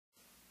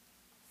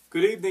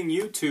Good evening,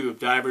 YouTube,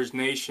 Divers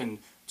Nation,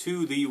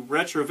 to the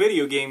Retro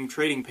Video Game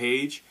Trading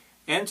page,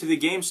 and to the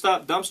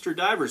GameStop Dumpster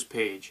Divers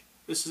page.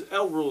 This is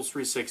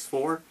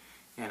LRules364,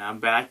 and I'm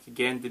back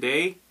again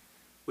today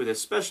with a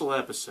special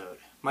episode.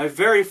 My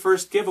very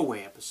first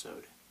giveaway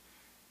episode.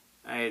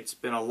 It's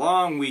been a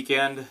long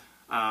weekend.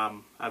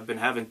 I've been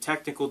having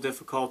technical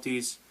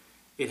difficulties.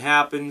 It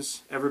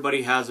happens.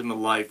 Everybody has them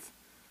in life.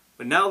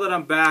 But now that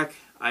I'm back,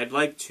 I'd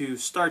like to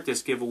start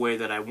this giveaway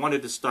that I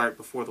wanted to start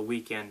before the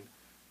weekend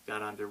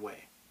got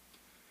underway.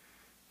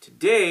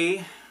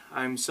 Today,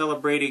 I'm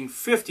celebrating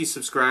 50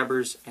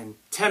 subscribers and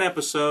 10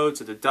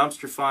 episodes of the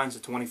Dumpster Finds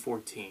of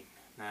 2014.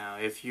 Now,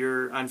 if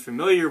you're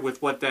unfamiliar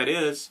with what that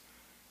is,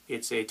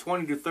 it's a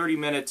 20 to 30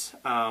 minute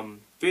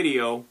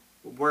video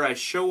where I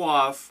show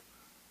off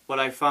what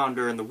I found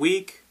during the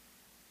week,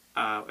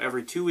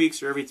 every 2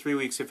 weeks or every 3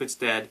 weeks if it's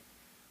dead,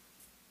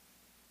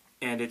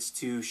 and it's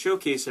to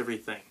showcase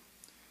everything.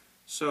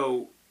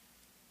 So,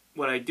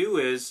 what I do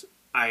is,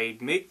 I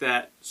make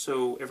that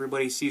so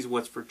everybody sees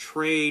what's for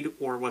trade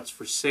or what's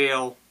for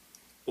sale,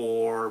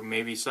 or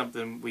maybe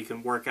something we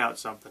can work out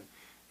something.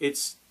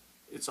 It's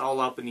all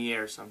up in the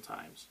air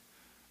sometimes.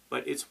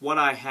 But it's what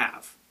I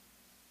have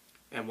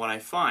and what I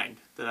find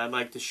that I'd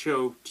like to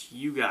show to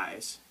you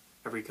guys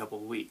every couple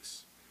of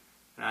weeks.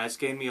 Now, it's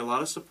gained me a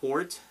lot of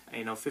support.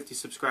 50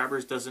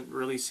 subscribers doesn't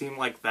really seem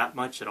like that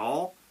much at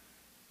all,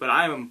 but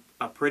I am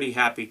a pretty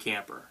happy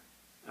camper.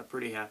 A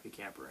pretty happy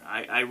camper.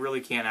 I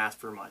really can't ask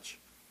for much.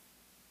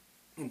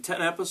 In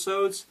 10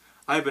 episodes,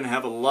 I've been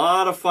having a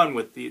lot of fun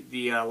with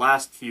the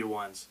last few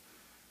ones,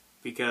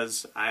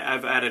 because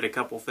I've added a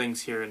couple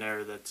things here and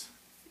there that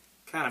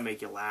kind of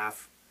make you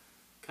laugh,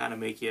 kind of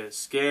make you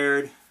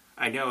scared.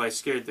 I know I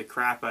scared the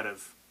crap out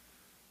of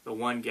the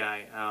one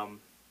guy,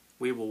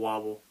 Weeble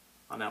Wobble,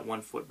 on that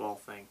one football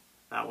thing.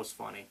 That was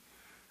funny.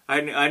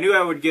 I knew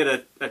I would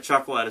get a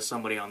chuckle out of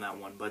somebody on that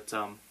one, but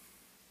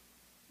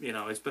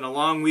it's been a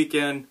long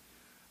weekend.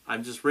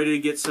 I'm just ready to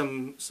get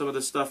some of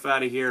the stuff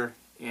out of here.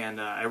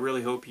 And I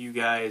really hope you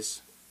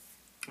guys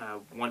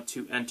want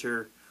to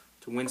enter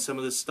to win some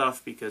of this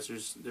stuff, because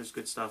there's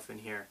good stuff in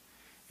here.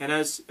 And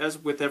as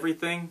with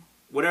everything,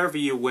 whatever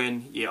you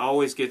win, you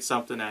always get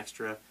something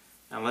extra,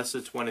 unless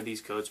it's one of these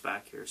codes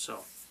back here.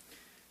 So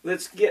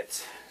let's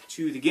get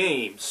to the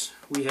games.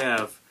 We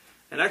have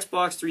an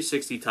Xbox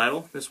 360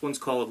 title. This one's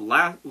called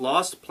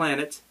Lost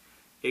Planet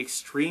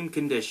Extreme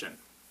Condition.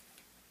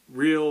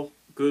 Real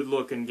good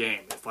looking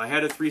game. If I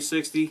had a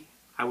 360,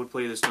 I would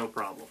play this no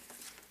problem.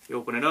 You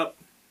open it up,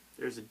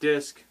 there's a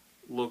disc,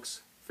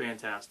 looks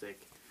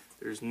fantastic.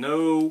 There's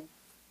no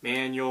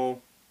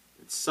manual,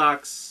 it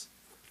sucks.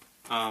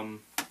 I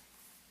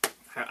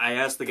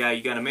asked the guy,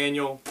 you got a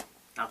manual?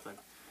 Nothing.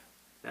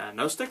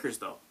 No stickers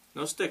though,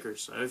 no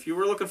stickers. So if you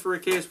were looking for a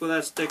case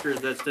without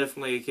stickers, that's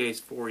definitely a case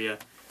for you.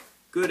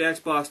 Good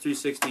Xbox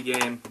 360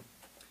 game.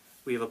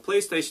 We have a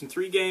PlayStation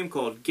 3 game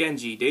called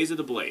Genji, Days of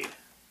the Blade.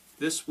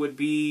 This would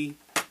be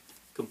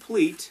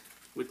complete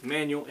with the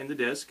manual and the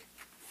disc.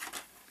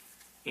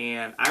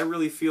 And I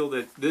really feel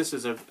that this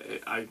is an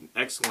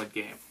excellent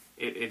game.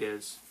 It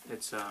is.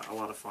 It's a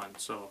lot of fun.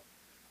 So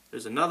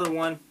there's another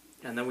one,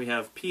 and then we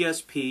have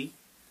PSP,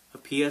 a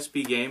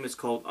PSP game. It's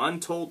called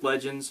Untold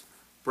Legends: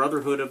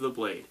 Brotherhood of the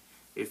Blade.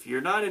 If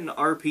you're not into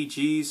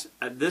RPGs,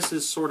 this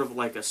is sort of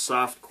like a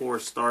soft core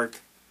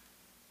start.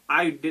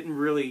 I didn't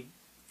really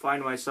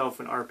find myself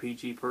an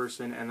RPG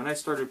person, and then I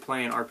started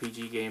playing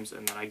RPG games,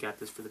 and then I got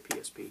this for the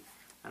PSP,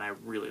 and I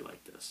really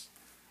like this.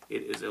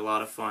 It is a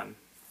lot of fun.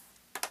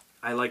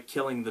 I like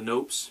killing the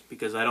nopes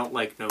because I don't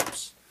like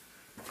nopes.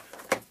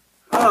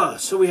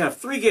 So we have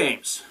 3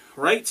 games,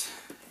 right?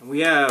 And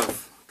we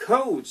have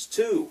codes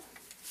too.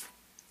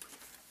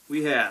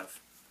 We have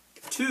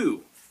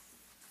 2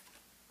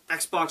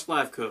 Xbox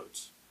Live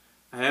codes.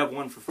 I have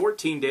one for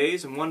 14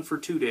 days and one for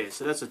 2 days.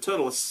 So that's a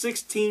total of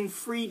 16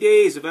 free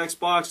days of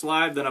Xbox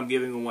Live that I'm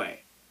giving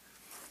away.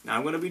 Now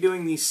I'm going to be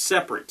doing these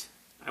separate.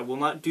 I will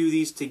not do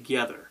these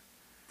together,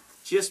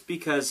 just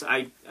because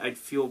I'd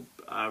feel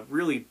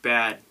really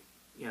bad,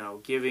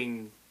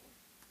 giving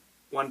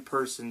one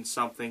person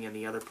something and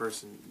the other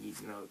person,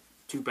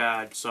 too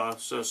bad, so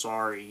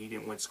sorry, you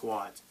didn't win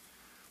squad.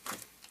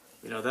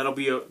 That'll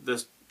be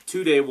the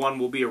 2-day one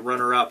will be a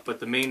runner-up, but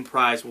the main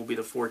prize will be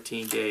the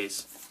 14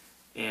 days.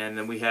 And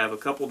then we have a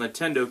couple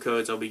Nintendo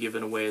codes I'll be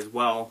giving away as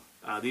well.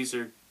 These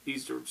are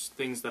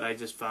things that I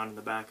just found in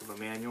the back of a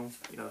manual.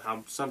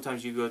 How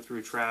sometimes you go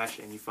through trash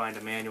and you find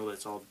a manual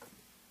that's all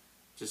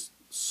just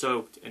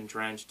soaked and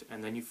drenched,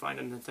 and then you find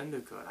a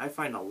Nintendo code. I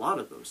find a lot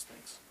of those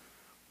things.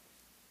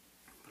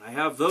 But I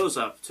have those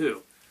up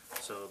too.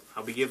 So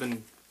I'll be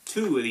giving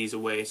 2 of these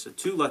away. So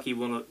 2 lucky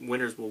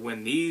winners will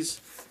win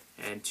these,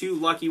 and 2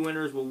 lucky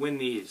winners will win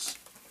these.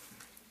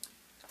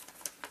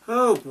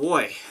 Oh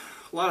boy,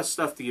 a lot of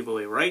stuff to give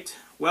away, right?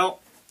 Well,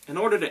 in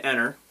order to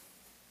enter,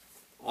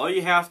 all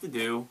you have to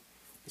do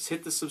is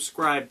hit the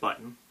subscribe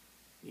button.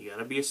 You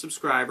gotta be a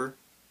subscriber.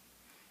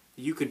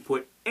 You can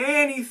put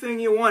anything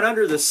you want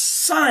under the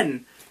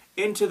sun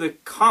into the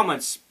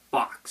comments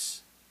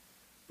box.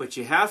 But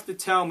you have to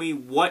tell me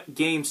what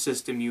game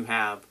system you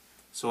have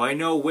so I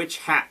know which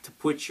hat to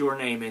put your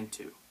name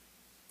into.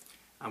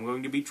 I'm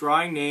going to be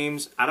drawing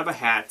names out of a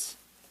hat,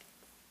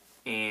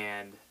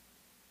 and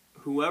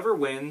whoever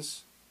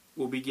wins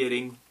will be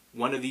getting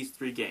one of these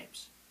 3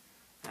 games.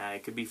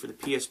 It could be for the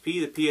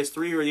PSP, the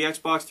PS3, or the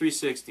Xbox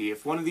 360.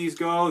 If one of these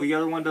go, the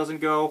other one doesn't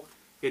go,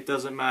 it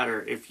doesn't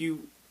matter. If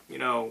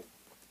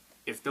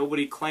if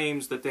nobody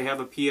claims that they have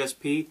a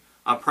PSP,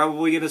 I'm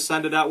probably going to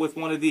send it out with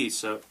one of these.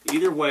 So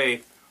either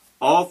way,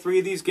 all 3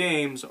 of these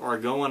games are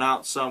going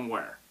out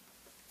somewhere.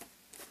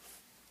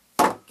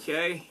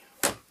 Okay?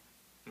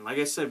 And like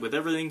I said, with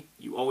everything,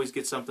 you always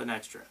get something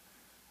extra.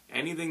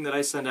 Anything that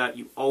I send out,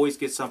 you always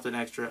get something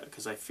extra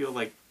because I feel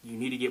like you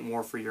need to get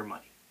more for your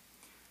money.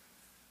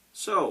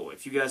 So,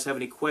 if you guys have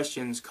any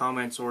questions,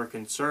 comments, or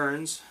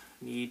concerns,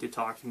 need to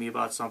talk to me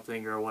about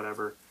something or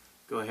whatever,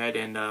 go ahead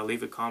and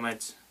leave a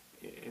comment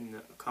in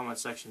the comment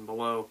section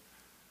below,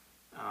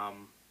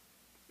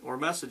 or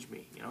message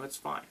me. It's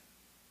fine.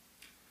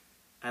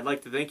 I'd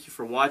like to thank you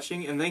for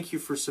watching, and thank you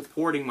for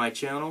supporting my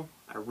channel.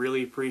 I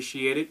really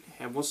appreciate it,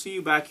 and we'll see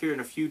you back here in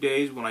a few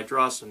days when I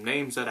draw some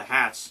names out of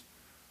hats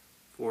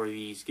for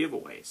these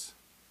giveaways.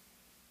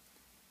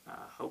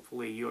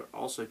 Hopefully you're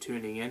also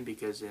tuning in,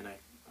 because in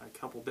a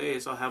couple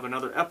days I'll have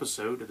another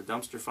episode of the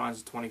Dumpster Finds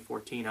of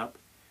 2014 up,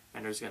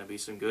 and there's going to be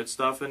some good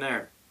stuff in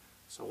there.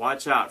 So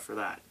watch out for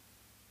that.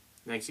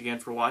 Thanks again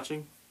for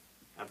watching.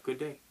 Have a good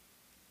day.